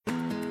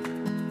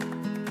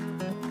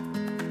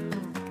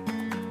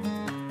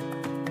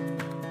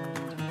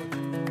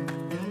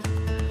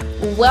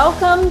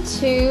Welcome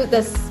to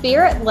the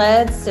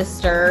Spirit-Led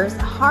Sisters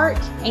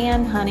Heart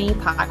and Honey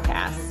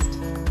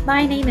podcast.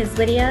 My name is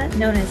Lydia,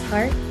 known as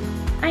Heart.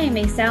 I am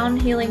a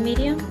sound healing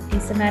medium, a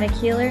somatic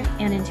healer,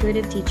 and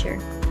intuitive teacher.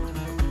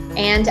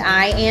 And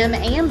I am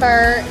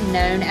Amber,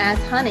 known as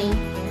Honey.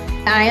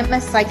 I am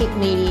a psychic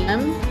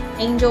medium,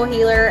 angel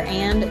healer,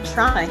 and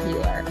trauma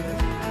healer.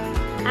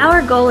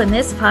 Our goal in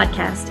this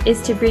podcast is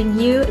to bring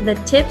you the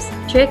tips,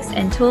 tricks,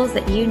 and tools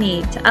that you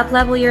need to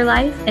uplevel your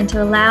life and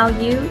to allow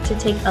you to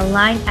take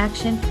aligned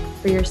action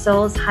for your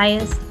soul's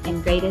highest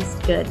and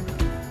greatest good.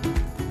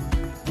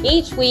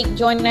 Each week,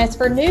 join us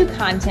for new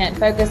content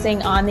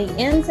focusing on the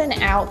ins and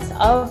outs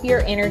of your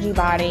energy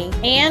body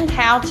and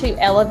how to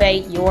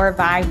elevate your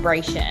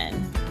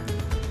vibration.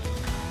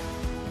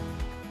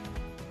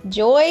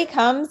 Joy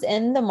comes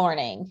in the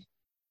morning.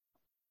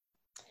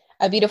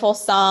 A beautiful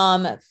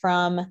psalm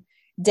from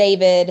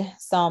David,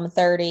 Psalm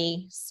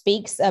 30,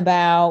 speaks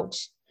about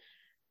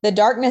the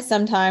darkness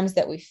sometimes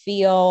that we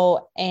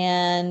feel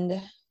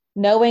and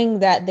knowing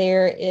that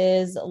there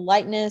is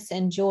lightness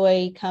and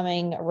joy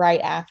coming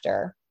right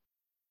after.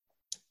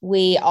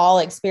 We all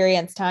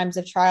experience times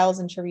of trials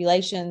and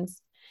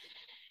tribulations,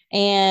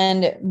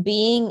 and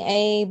being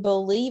a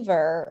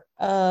believer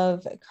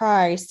of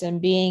Christ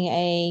and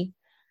being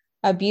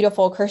a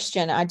beautiful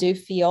Christian, I do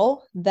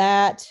feel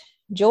that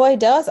joy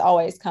does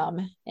always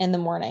come in the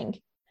morning.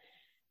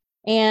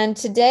 And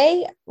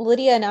today,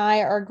 Lydia and I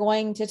are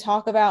going to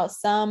talk about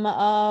some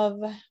of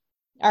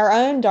our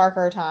own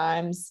darker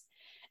times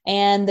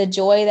and the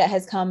joy that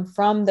has come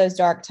from those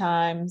dark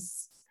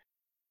times,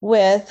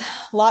 with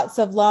lots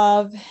of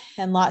love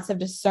and lots of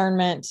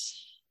discernment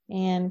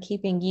and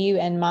keeping you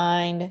in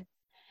mind.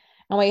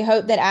 And we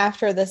hope that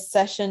after this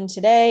session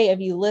today, of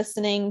you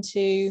listening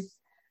to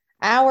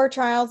our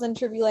trials and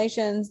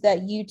tribulations,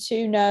 that you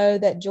too know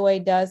that joy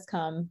does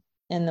come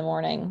in the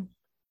morning.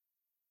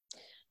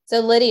 So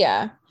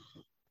Lydia,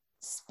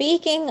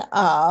 speaking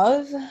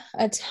of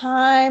a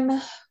time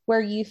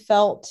where you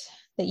felt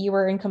that you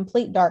were in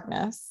complete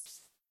darkness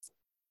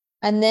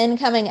and then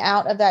coming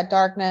out of that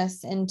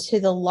darkness into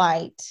the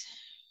light,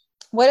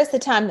 what is the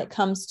time that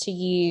comes to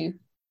you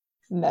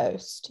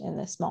most in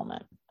this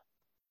moment?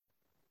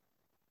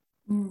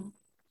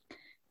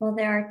 Well,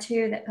 there are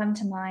two that come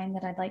to mind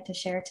that I'd like to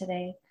share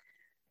today.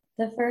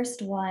 The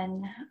first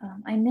one,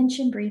 I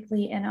mentioned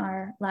briefly in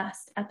our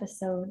last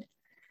episode.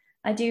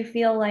 I do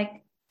feel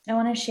like I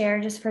want to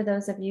share just for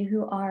those of you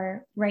who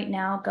are right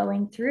now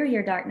going through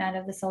your dark night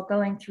of the soul,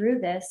 going through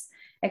this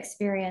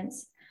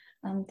experience.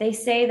 They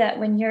say that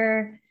when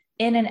you're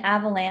in an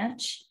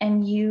avalanche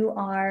and you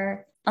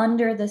are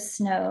under the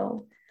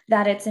snow,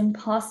 that it's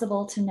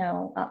impossible to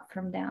know up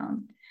from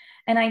down.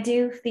 And I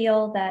do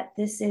feel that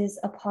this is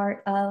a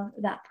part of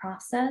that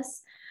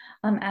process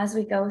as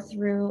we go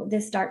through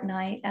this dark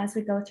night, as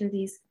we go through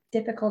these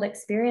difficult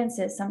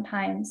experiences.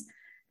 Sometimes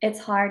it's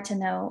hard to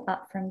know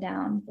up from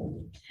down.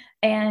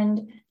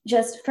 And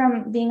just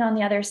from being on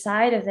the other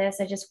side of this,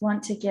 I just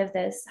want to give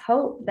this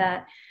hope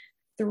that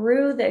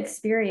through the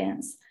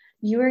experience,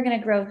 you are going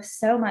to grow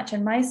so much.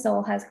 And my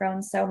soul has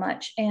grown so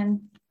much.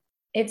 And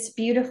it's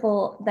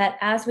beautiful that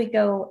as we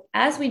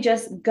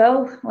just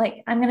go,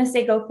 like I'm going to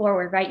say go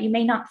forward, right? You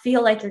may not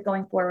feel like you're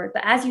going forward,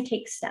 but as you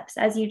take steps,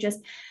 as you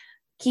just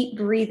keep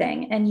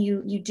breathing and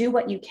you do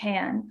what you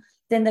can,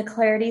 then the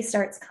clarity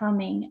starts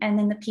coming, and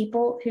then the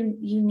people who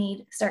you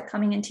need start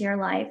coming into your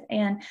life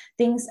and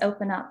things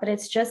open up. But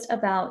it's just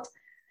about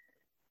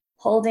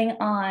holding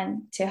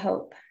on to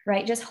hope,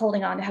 right? Just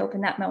holding on to hope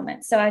in that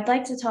moment. So I'd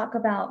like to talk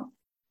about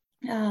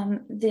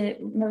the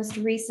most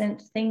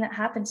recent thing that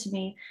happened to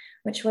me,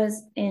 which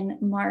was in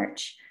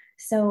March.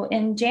 So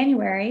in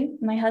January,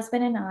 my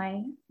husband and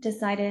I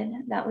decided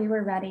that we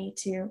were ready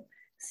to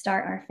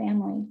start our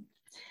family.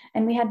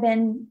 And we had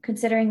been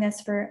considering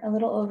this for a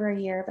little over a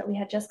year, but we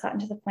had just gotten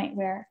to the point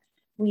where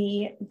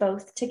we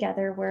both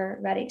together were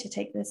ready to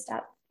take this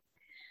step.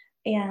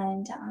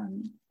 And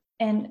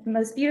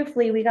most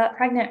beautifully, we got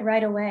pregnant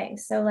right away.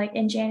 So like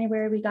in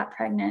January, we got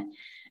pregnant,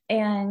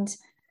 and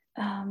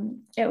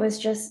it was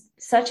just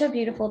such a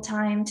beautiful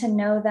time to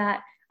know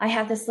that I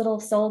have this little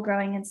soul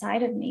growing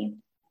inside of me.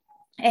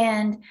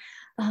 And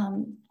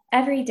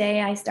every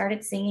day I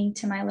started singing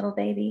to my little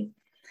baby.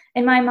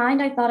 In my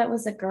mind, I thought it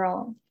was a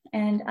girl.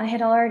 And I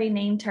had already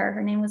named her.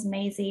 Her name was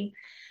Maisie.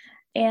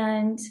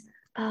 And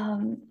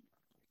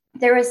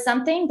there was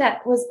something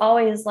that was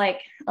always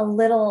like a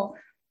little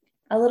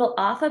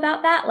off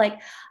about that.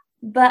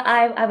 But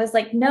I was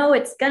like, no,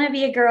 it's going to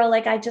be a girl.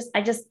 Like, I just,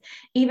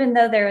 even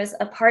though there was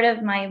a part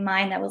of my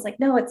mind that was like,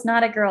 no, it's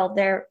not a girl,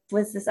 there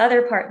was this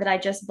other part that I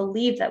just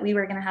believed that we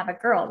were going to have a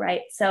girl.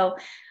 Right. So,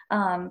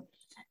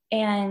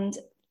 and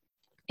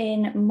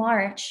in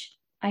March,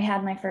 I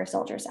had my first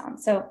ultrasound.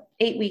 So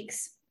 8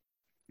 weeks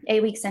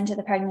into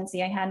the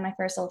pregnancy, I had my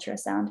first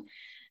ultrasound,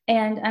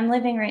 and I'm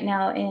living right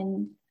now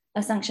in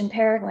Asunción,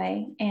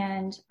 Paraguay.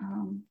 And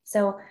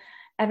so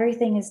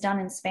everything is done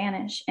in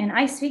Spanish, and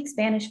I speak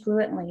Spanish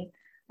fluently,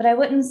 but I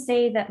wouldn't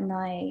say that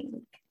my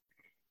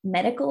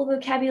medical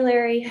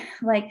vocabulary.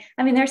 Like,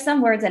 I mean, there's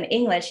some words in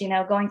English,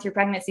 going through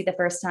pregnancy the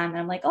first time, and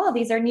I'm like, oh,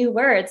 these are new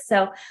words.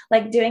 So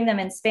like doing them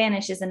in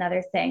Spanish is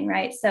another thing,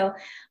 right? So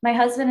my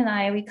husband and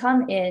I, we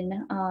come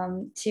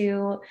in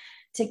to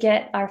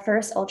get our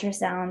first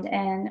ultrasound,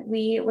 and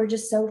we were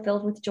just so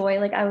filled with joy.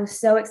 Like, I was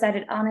so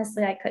excited.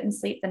 Honestly, I couldn't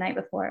sleep the night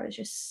before. I was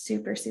just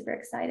super, super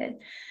excited.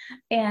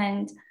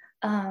 And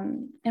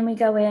we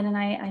go in, and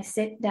I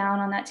sit down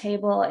on that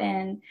table,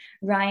 and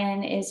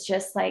Ryan is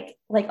just like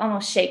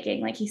almost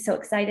shaking. Like, he's so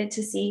excited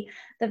to see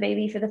the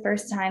baby for the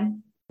first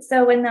time.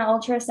 So when the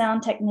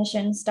ultrasound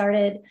technician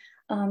started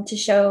to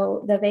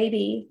show the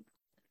baby,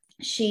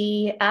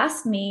 she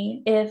asked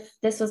me if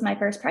this was my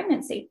first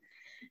pregnancy.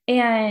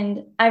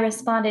 And I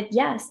responded,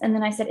 yes. And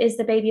then I said, is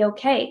the baby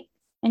okay?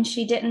 And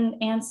she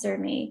didn't answer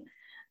me.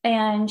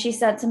 And she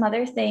said some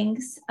other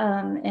things.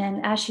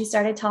 And as she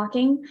started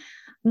talking,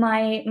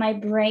 my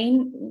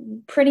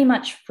brain pretty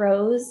much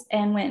froze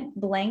and went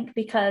blank,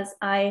 because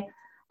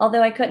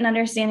although I couldn't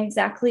understand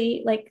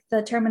exactly like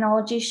the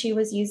terminology she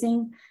was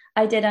using,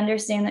 I did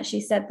understand that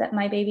she said that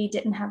my baby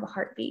didn't have a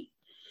heartbeat.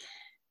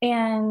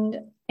 And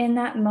in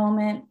that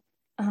moment,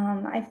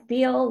 I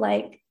feel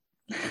like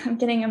I'm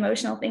getting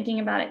emotional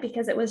thinking about it,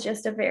 because it was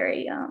just a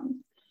very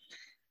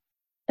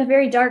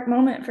dark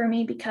moment for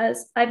me,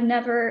 because I've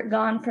never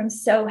gone from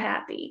so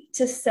happy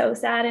to so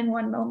sad in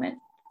one moment.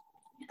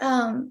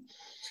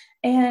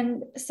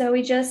 And so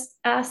we just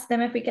asked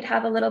them if we could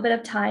have a little bit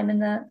of time in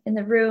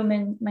the room,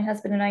 and my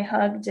husband and I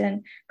hugged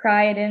and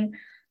cried, and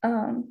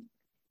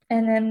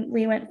then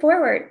we went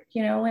forward,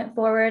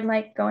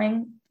 like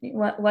going,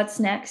 what's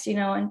next,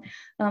 and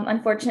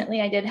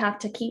unfortunately I did have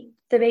to keep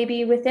the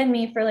baby within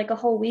me for like a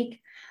whole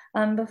week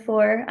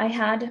before I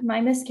had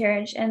my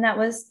miscarriage. And that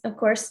was, of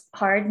course,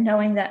 hard,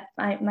 knowing that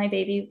my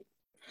baby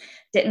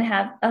didn't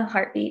have a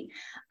heartbeat.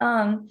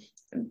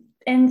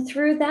 And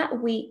through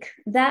that week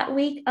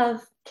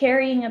of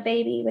carrying a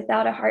baby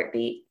without a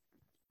heartbeat,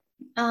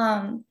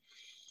 I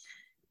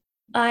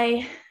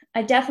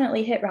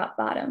definitely hit rock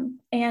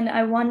bottom, and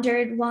I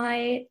wondered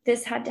why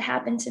this had to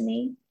happen to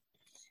me.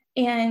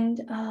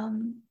 And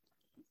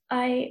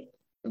I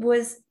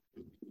was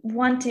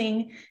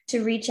wanting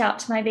to reach out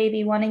to my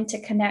baby, wanting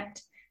to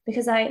connect,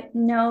 because I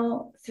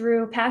know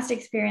through past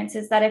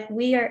experiences that if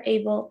we are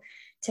able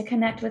to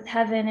connect with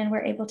heaven and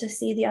we're able to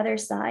see the other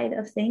side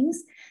of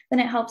things, then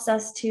it helps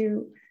us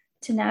to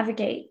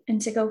navigate and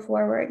to go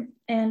forward.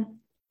 And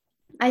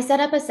I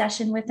set up a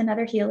session with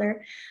another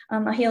healer,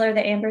 a healer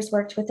that Amber's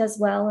worked with as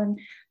well, and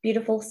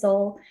beautiful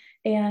soul.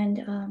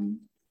 And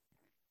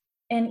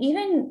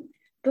even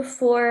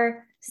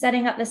before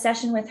setting up the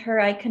session with her,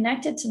 I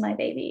connected to my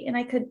baby, and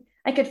I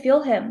could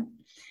feel him.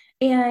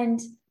 And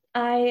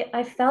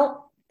I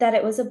felt that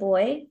it was a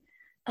boy,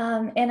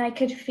 and I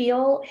could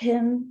feel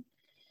him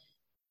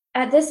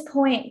at this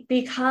point,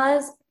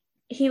 because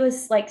he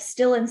was like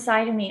still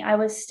inside of me. I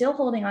was still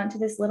holding on to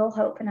this little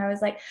hope. And I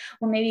was like,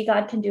 well, maybe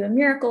God can do a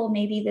miracle.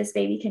 Maybe this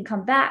baby can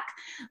come back.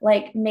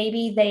 Like,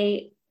 maybe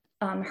they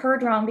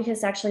heard wrong,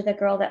 because actually the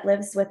girl that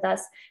lives with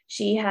us,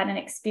 she had an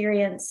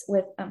experience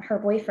with her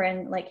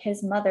boyfriend. Like,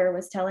 his mother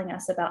was telling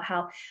us about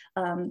how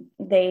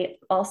they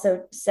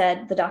also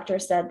said, the doctor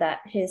said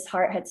that his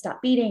heart had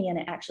stopped beating, and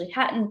it actually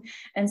hadn't.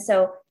 And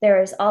so there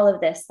was all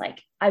of this,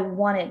 like, I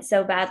wanted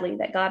so badly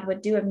that God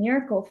would do a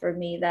miracle for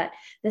me, that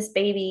this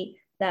baby,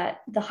 that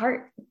the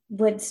heart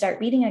would start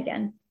beating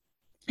again.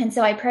 And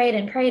so I prayed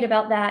and prayed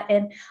about that,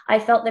 and I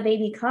felt the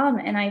baby come,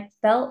 and I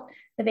felt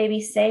the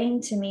baby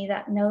saying to me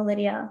that, no,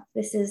 Lydia,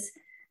 this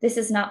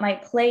is not my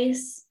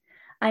place.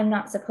 I'm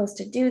not supposed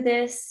to do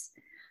this.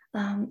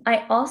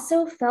 I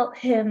also felt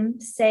him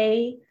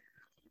say,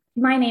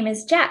 my name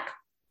is Jack.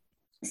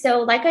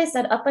 So like I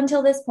said, up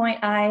until this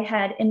point, I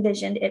had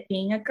envisioned it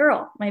being a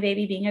girl, my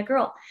baby being a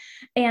girl.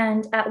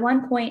 And at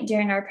one point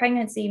during our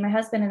pregnancy, my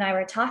husband and I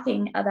were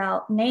talking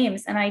about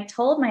names. And I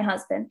told my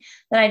husband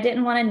that I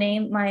didn't want to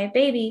name my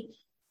baby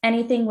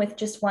anything with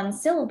just one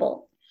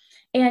syllable.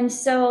 And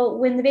so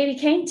when the baby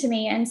came to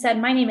me and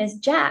said, my name is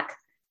Jack,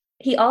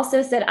 he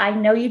also said, I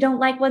know you don't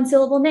like one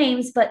syllable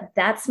names, but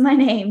that's my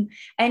name.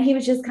 And he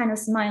was just kind of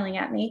smiling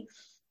at me.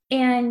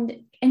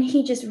 And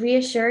he just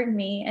reassured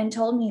me and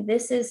told me,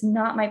 this is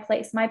not my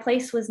place. My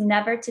place was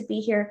never to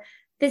be here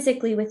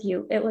physically with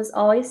you. It was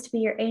always to be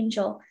your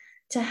angel,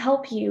 to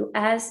help you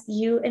as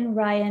you and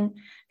Ryan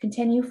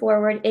continue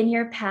forward in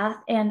your path,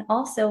 and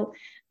also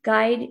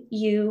guide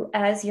you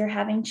as you're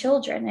having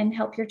children, and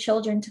help your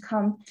children to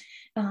come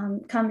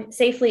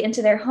safely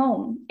into their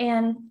home.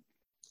 And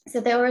so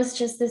there was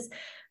just this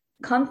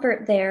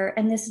comfort there,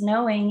 and this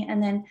knowing.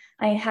 And then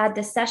I had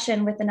this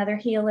session with another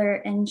healer,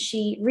 and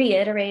she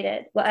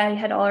reiterated what I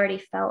had already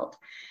felt.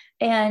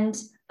 And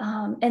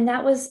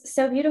that was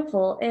so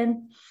beautiful.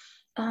 And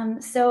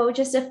so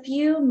just a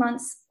few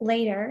months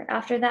later,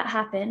 after that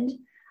happened,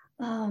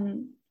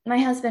 my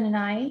husband and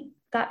I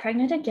got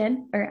pregnant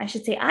again, or I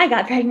should say I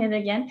got pregnant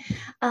again.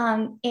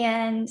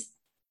 And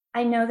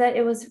I know that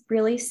it was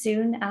really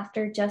soon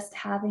after just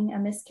having a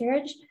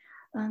miscarriage.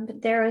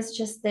 But there was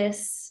just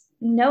this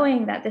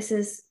knowing that this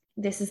is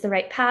this is the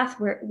right path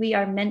where we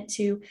are meant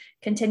to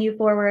continue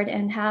forward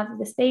and have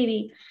this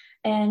baby.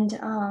 And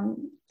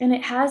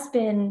it has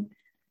been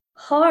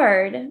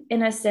hard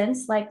in a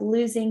sense, like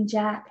losing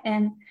Jack.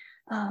 And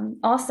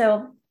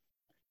also,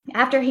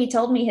 after he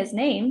told me his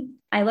name,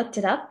 I looked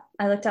it up.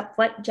 I looked up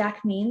what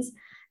Jack means,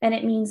 and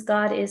it means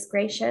God is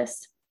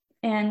gracious.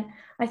 And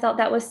I thought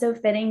that was so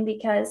fitting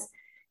because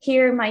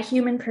here, my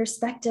human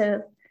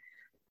perspective,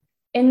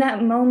 in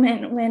that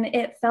moment when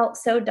it felt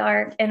so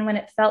dark and when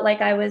it felt like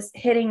I was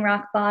hitting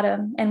rock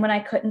bottom and when I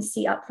couldn't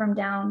see up from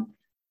down,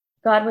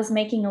 God was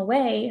making a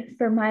way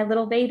for my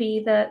little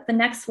baby, the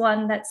next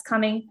one that's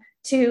coming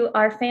to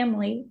our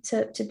family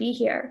to be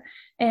here.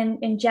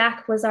 And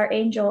Jack was our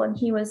angel, and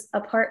he was a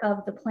part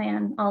of the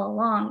plan all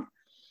along.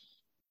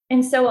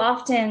 And so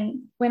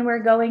often when we're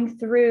going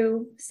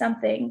through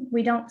something,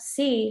 we don't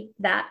see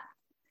that.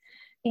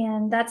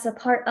 And that's a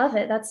part of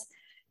it.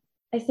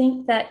 I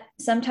think that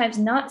sometimes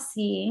not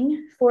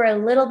seeing for a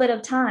little bit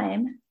of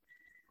time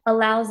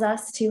allows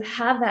us to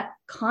have that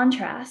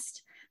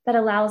contrast that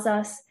allows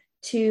us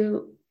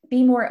to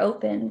be more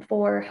open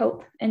for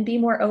hope and be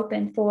more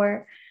open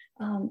for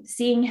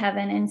seeing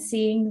heaven and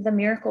seeing the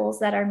miracles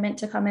that are meant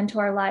to come into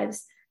our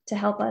lives to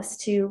help us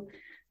to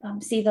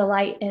see the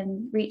light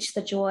and reach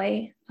the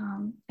joy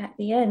at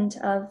the end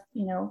of,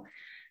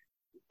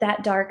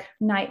 that dark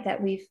night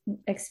that we've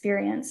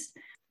experienced.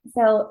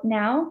 So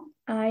now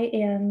I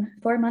am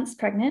 4 months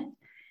pregnant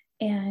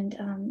and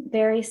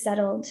very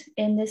settled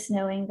in this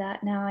knowing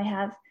that now I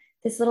have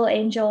this little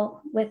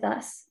angel with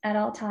us at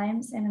all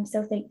times. And I'm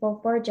so thankful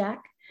for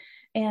Jack.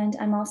 And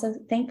I'm also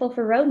thankful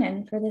for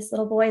Ronan, for this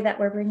little boy that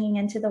we're bringing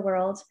into the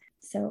world.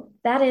 So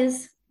that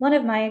is one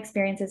of my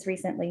experiences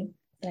recently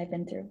that I've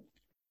been through.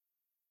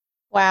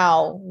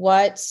 Wow,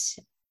 what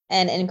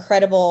an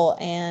incredible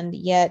and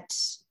yet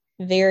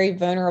very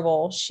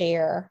vulnerable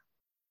share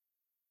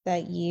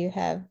that you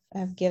have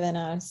given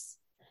us.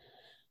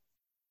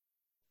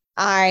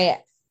 I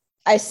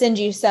send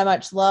you so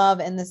much love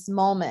in this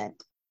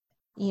moment,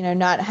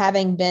 not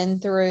having been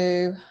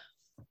through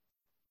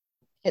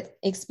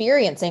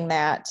experiencing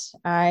that.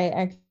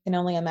 I can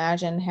only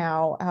imagine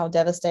how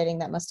devastating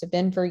that must have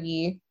been for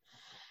you.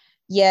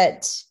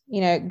 Yet,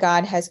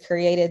 God has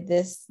created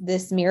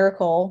this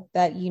miracle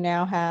that you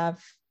now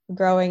have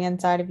growing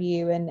inside of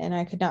you. And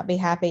I could not be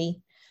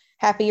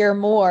happier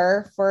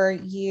more for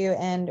you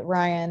and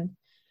Ryan.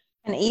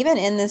 And even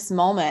in this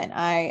moment,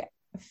 I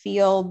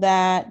feel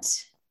that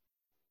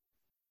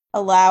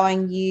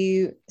allowing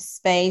you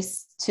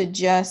space to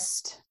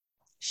just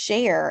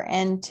share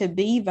and to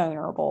be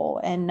vulnerable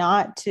and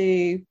not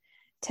to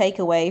take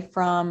away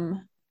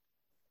from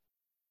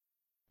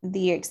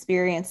the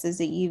experiences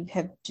that you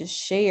have just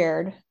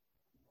shared,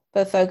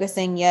 but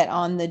focusing yet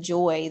on the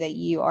joy that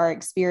you are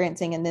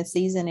experiencing in this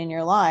season in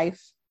your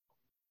life.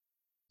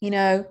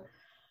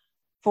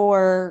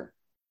 For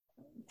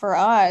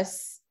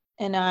us,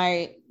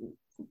 and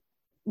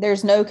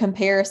there's no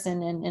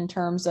comparison in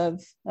terms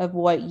of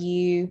what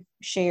you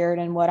shared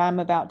and what I'm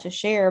about to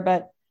share,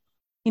 but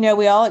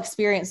we all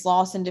experience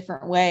loss in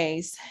different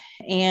ways.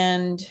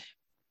 And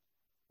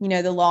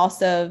the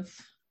loss of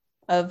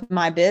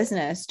my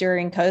business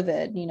during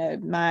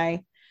COVID,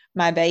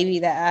 my baby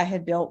that I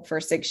had built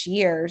for 6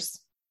 years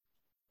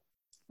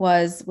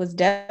was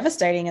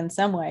devastating in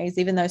some ways,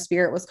 even though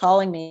Spirit was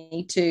calling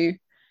me to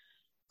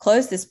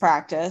close this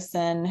practice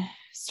and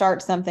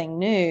start something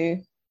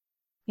new.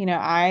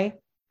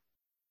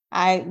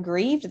 I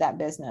grieved that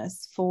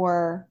business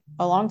for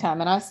a long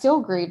time, and I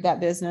still grieve that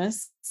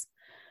business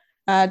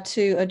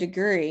to a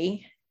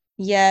degree.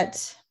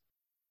 Yet,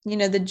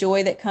 the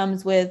joy that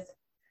comes with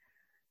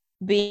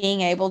being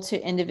able to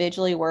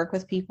individually work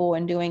with people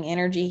and doing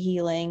energy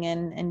healing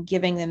and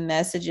giving them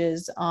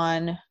messages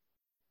on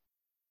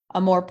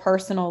a more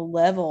personal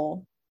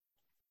level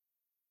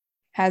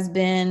has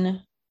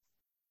been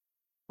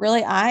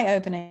really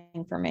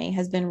eye-opening for me,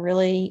 has been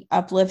really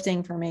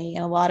uplifting for me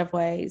in a lot of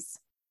ways.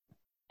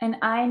 And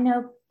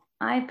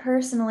I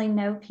personally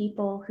know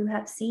people who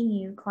have seen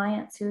you,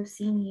 clients who have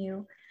seen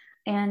you,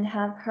 and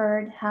have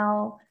heard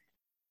how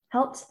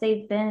helped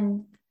they've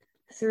been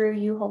through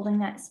you holding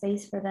that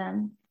space for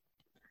them.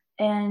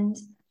 And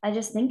I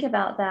just think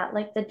about that,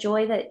 like the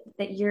joy that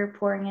you're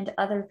pouring into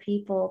other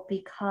people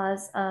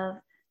because of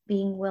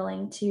being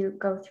willing to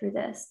go through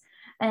this.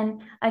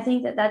 And I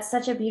think that that's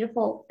such a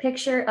beautiful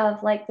picture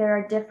of, like, there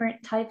are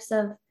different types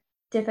of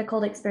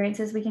difficult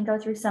experiences we can go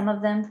through. Some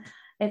of them,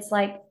 it's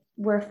like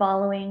we're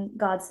following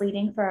God's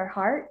leading for our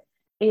heart,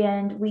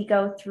 and we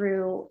go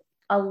through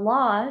a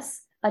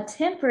loss, a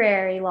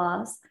temporary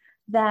loss,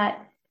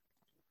 that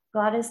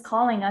God is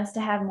calling us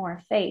to have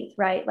more faith,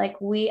 right? Like,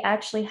 we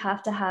actually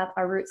have to have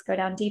our roots go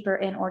down deeper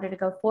in order to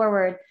go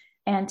forward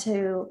and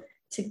to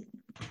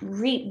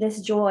reap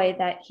this joy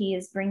that He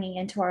is bringing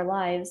into our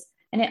lives.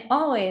 And it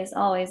always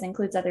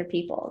includes other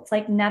people. It's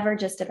like never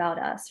just about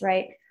us,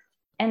 right?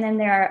 And then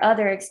there are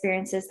other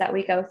experiences that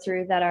we go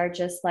through that are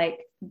just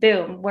like,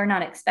 boom, we're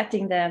not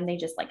expecting them. They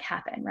just like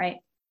happen, right?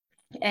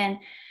 And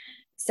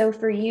So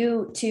for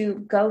you to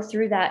go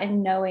through that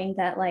and knowing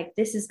that like,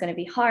 this is going to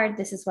be hard,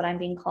 this is what I'm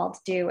being called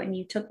to do. And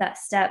you took that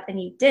step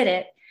and you did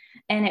it,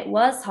 and it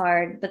was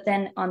hard. But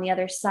then on the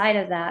other side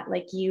of that,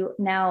 like you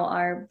now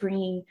are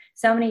bringing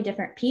so many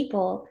different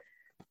people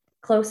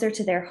closer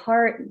to their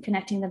heart,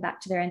 connecting them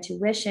back to their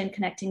intuition,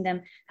 connecting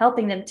them,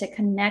 helping them to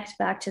connect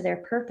back to their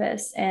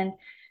purpose. And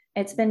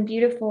it's been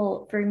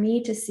beautiful for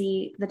me to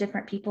see the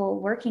different people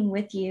working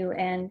with you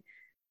and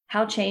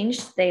how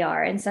changed they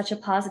are in such a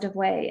positive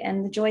way,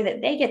 and the joy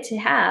that they get to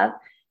have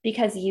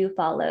because you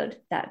followed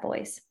that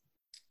voice.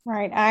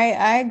 Right.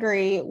 I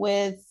agree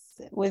with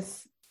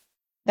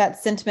that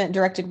sentiment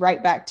directed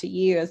right back to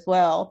you as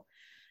well.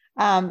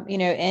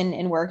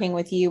 In working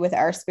with you with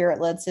our Spirit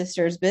Led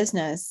Sisters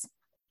business,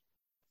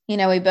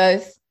 we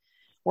both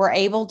were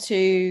able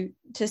to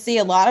see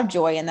a lot of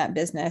joy in that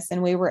business,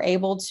 and we were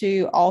able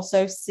to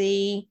also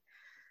see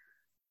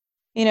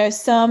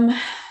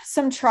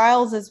some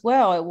trials as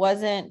well. It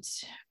wasn't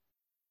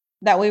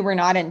that we were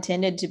not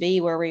intended to be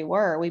where we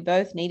were. We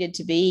both needed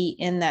to be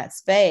in that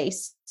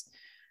space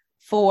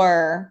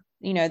for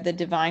the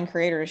divine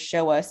creator to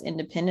show us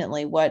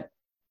independently what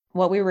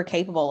we were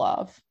capable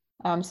of,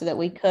 so that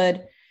we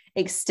could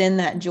extend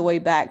that joy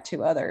back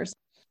to others.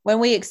 When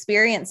we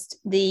experienced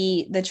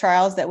the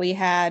trials that we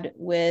had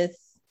with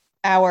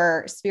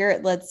our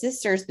Spirit Led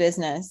Sisters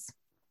business,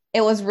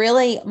 it was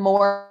really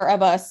more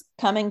of us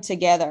coming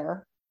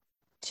together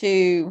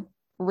to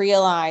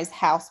realize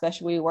how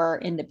special we were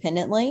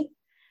independently,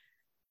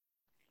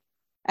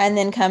 and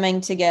then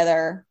coming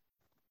together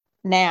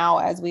now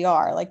as we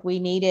are. Like we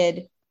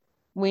needed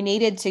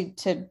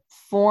to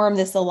form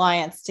this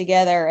alliance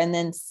together, and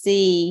then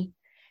see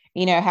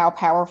how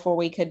powerful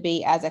we could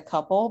be as a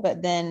couple.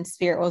 But then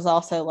Spirit was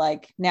also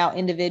like, now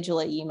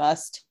individually you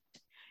must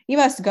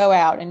go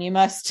out and you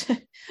must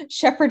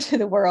shepherd to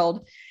the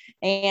world.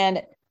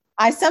 And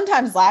I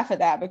sometimes laugh at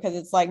that, because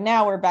it's like,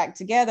 now we're back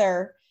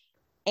together,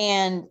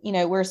 and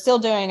we're still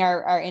doing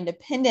our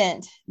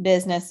independent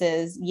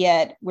businesses,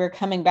 yet we're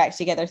coming back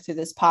together through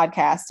this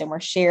podcast, and we're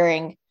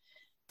sharing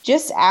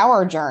just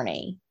our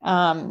journey.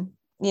 I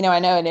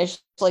know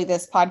initially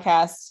this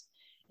podcast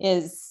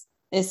is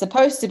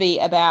supposed to be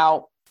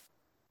about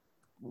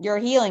your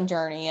healing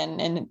journey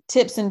and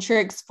tips and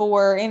tricks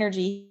for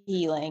energy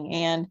healing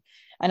and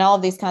all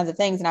of these kinds of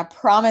things. And I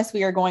promise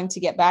we are going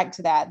to get back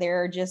to that.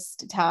 There are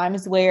just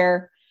times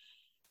where,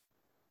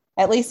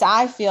 at least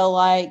I feel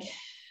like,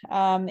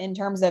 in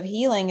terms of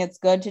healing, it's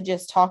good to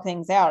just talk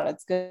things out.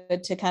 It's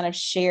good to kind of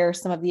share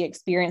some of the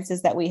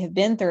experiences that we have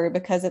been through,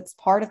 because it's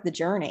part of the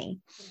journey.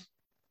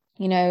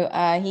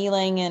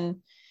 Healing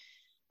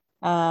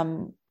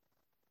and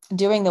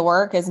doing the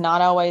work is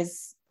not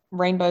always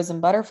rainbows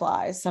and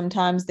butterflies.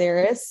 Sometimes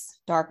there is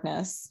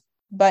darkness,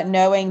 but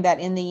knowing that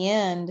in the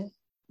end,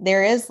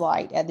 there is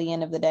light at the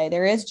end of the day.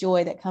 There is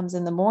joy that comes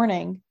in the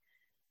morning,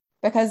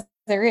 because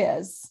there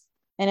is.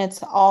 And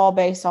it's all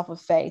based off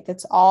of faith.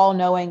 It's all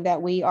knowing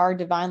that we are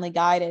divinely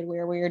guided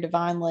where we are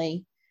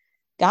divinely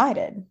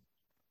guided.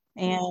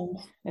 And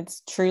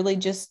it's truly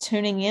just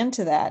tuning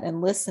into that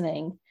and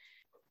listening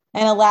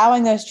and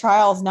allowing those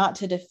trials not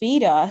to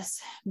defeat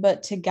us,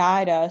 but to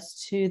guide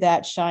us to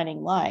that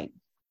shining light.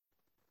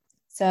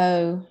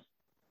 So,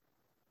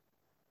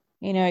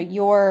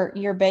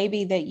 your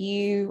baby that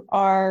you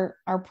are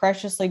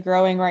preciously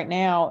growing right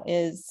now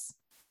is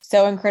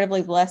so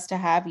incredibly blessed to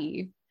have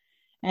you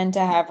and to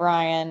have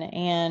Ryan,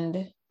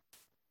 and,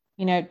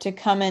 to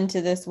come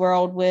into this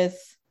world with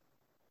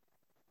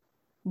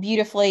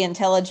beautifully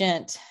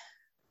intelligent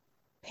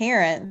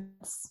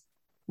parents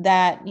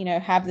that,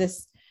 have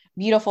this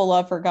beautiful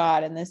love for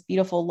God and this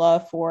beautiful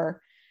love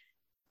for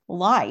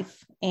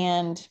life.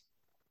 And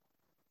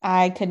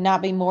I could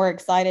not be more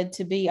excited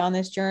to be on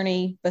this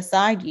journey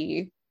beside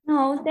you.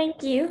 Oh,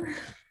 thank you.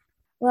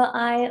 Well,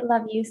 I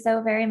love you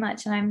so very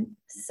much, and I'm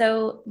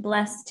so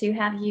blessed to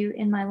have you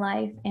in my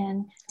life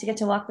and to get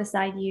to walk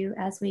beside you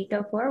as we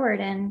go forward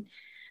and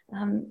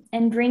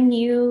bring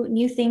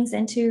new things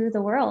into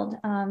the world,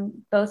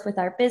 both with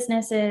our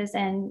businesses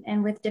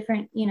and with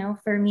different,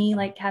 for me,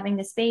 like having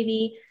this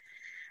baby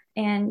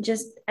and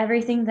just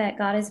everything that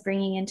God is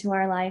bringing into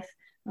our life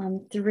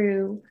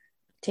through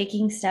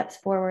taking steps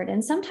forward.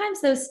 And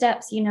sometimes those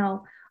steps,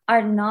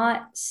 are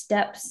not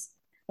steps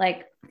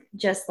like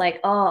just like,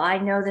 oh, I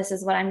know this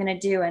is what I'm going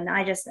to do, and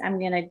I'm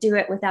going to do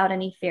it without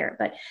any fear.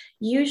 But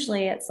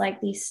usually it's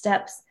like these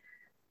steps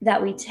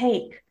that we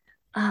take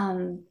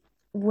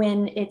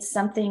when it's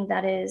something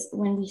that is,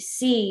 when we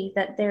see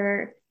that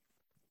they're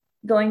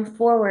going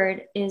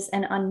forward is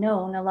an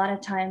unknown. A lot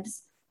of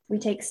times we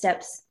take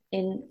steps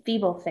in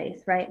feeble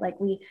faith, right? Like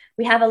we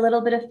have a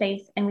little bit of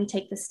faith and we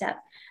take the step,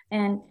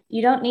 and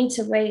you don't need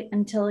to wait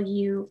until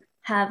you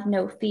have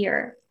no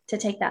fear to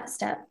take that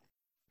step.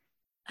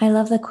 I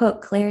love the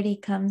quote, clarity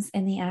comes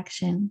in the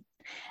action.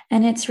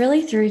 And it's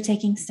really through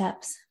taking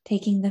steps,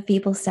 taking the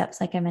feeble steps,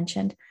 like I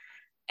mentioned,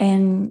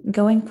 and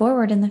going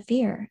forward in the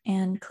fear,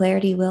 and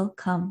clarity will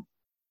come.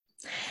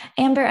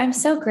 Amber, I'm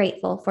so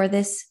grateful for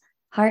this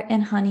Heart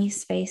and Honey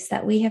space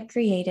that we have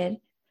created,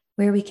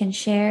 where we can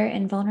share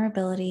in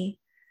vulnerability,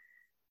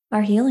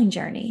 our healing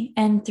journey.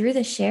 And through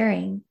the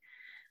sharing,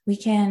 we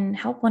can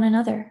help one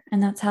another.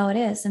 And that's how it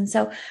is. And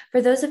so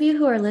for those of you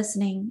who are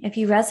listening, if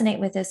you resonate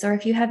with this, or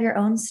if you have your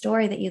own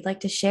story that you'd like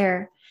to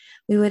share,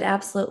 we would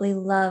absolutely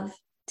love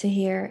to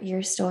hear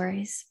your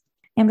stories.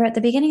 Amber, at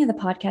the beginning of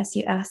the podcast,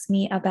 you asked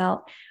me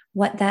about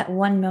what that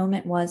one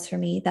moment was for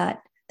me,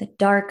 that the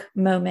dark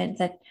moment,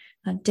 that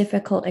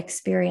difficult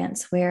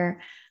experience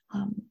where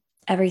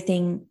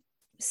everything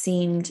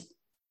seemed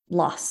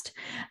lost.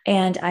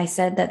 And I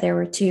said that there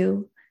were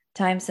 2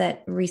 times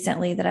that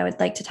recently that I would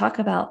like to talk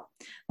about.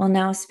 Well,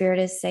 now Spirit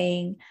is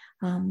saying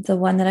the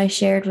one that I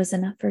shared was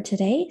enough for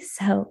today.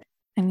 So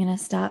I'm going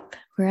to stop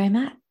where I'm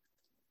at.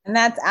 And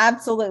that's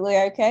absolutely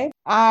okay.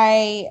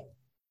 I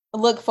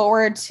look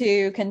forward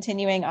to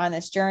continuing on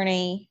this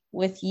journey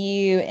with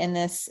you in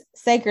this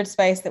sacred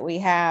space that we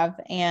have.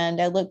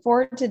 And I look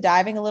forward to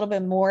diving a little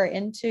bit more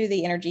into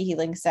the energy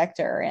healing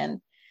sector and,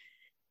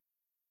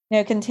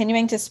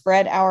 continuing to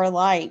spread our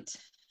light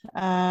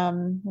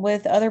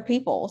with other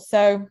people.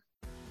 So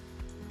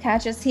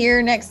catch us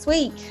here next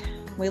week.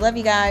 We love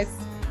you guys.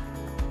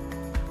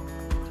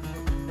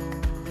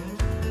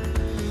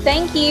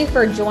 Thank you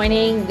for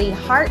joining the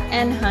Heart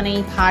and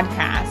Honey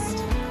podcast.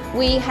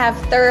 We have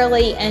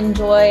thoroughly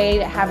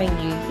enjoyed having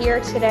you here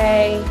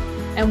today,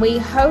 and we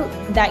hope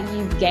that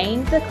you've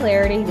gained the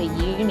clarity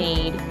that you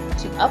need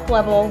to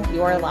up-level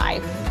your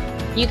life.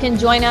 You can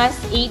join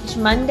us each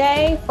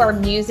Monday for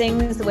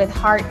Musings with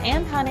Heart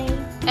and Honey.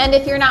 And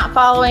if you're not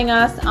following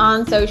us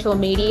on social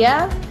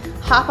media,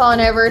 hop on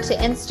over to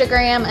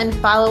Instagram and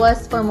follow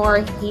us for more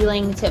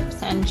healing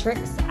tips and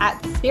tricks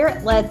at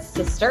Spirit Led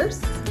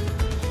Sisters.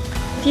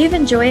 If you've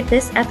enjoyed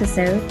this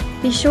episode,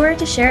 be sure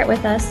to share it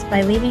with us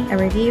by leaving a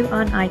review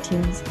on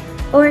iTunes,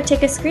 or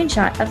take a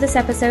screenshot of this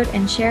episode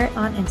and share it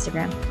on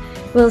Instagram.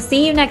 We'll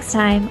see you next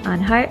time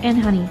on Heart and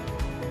Honey.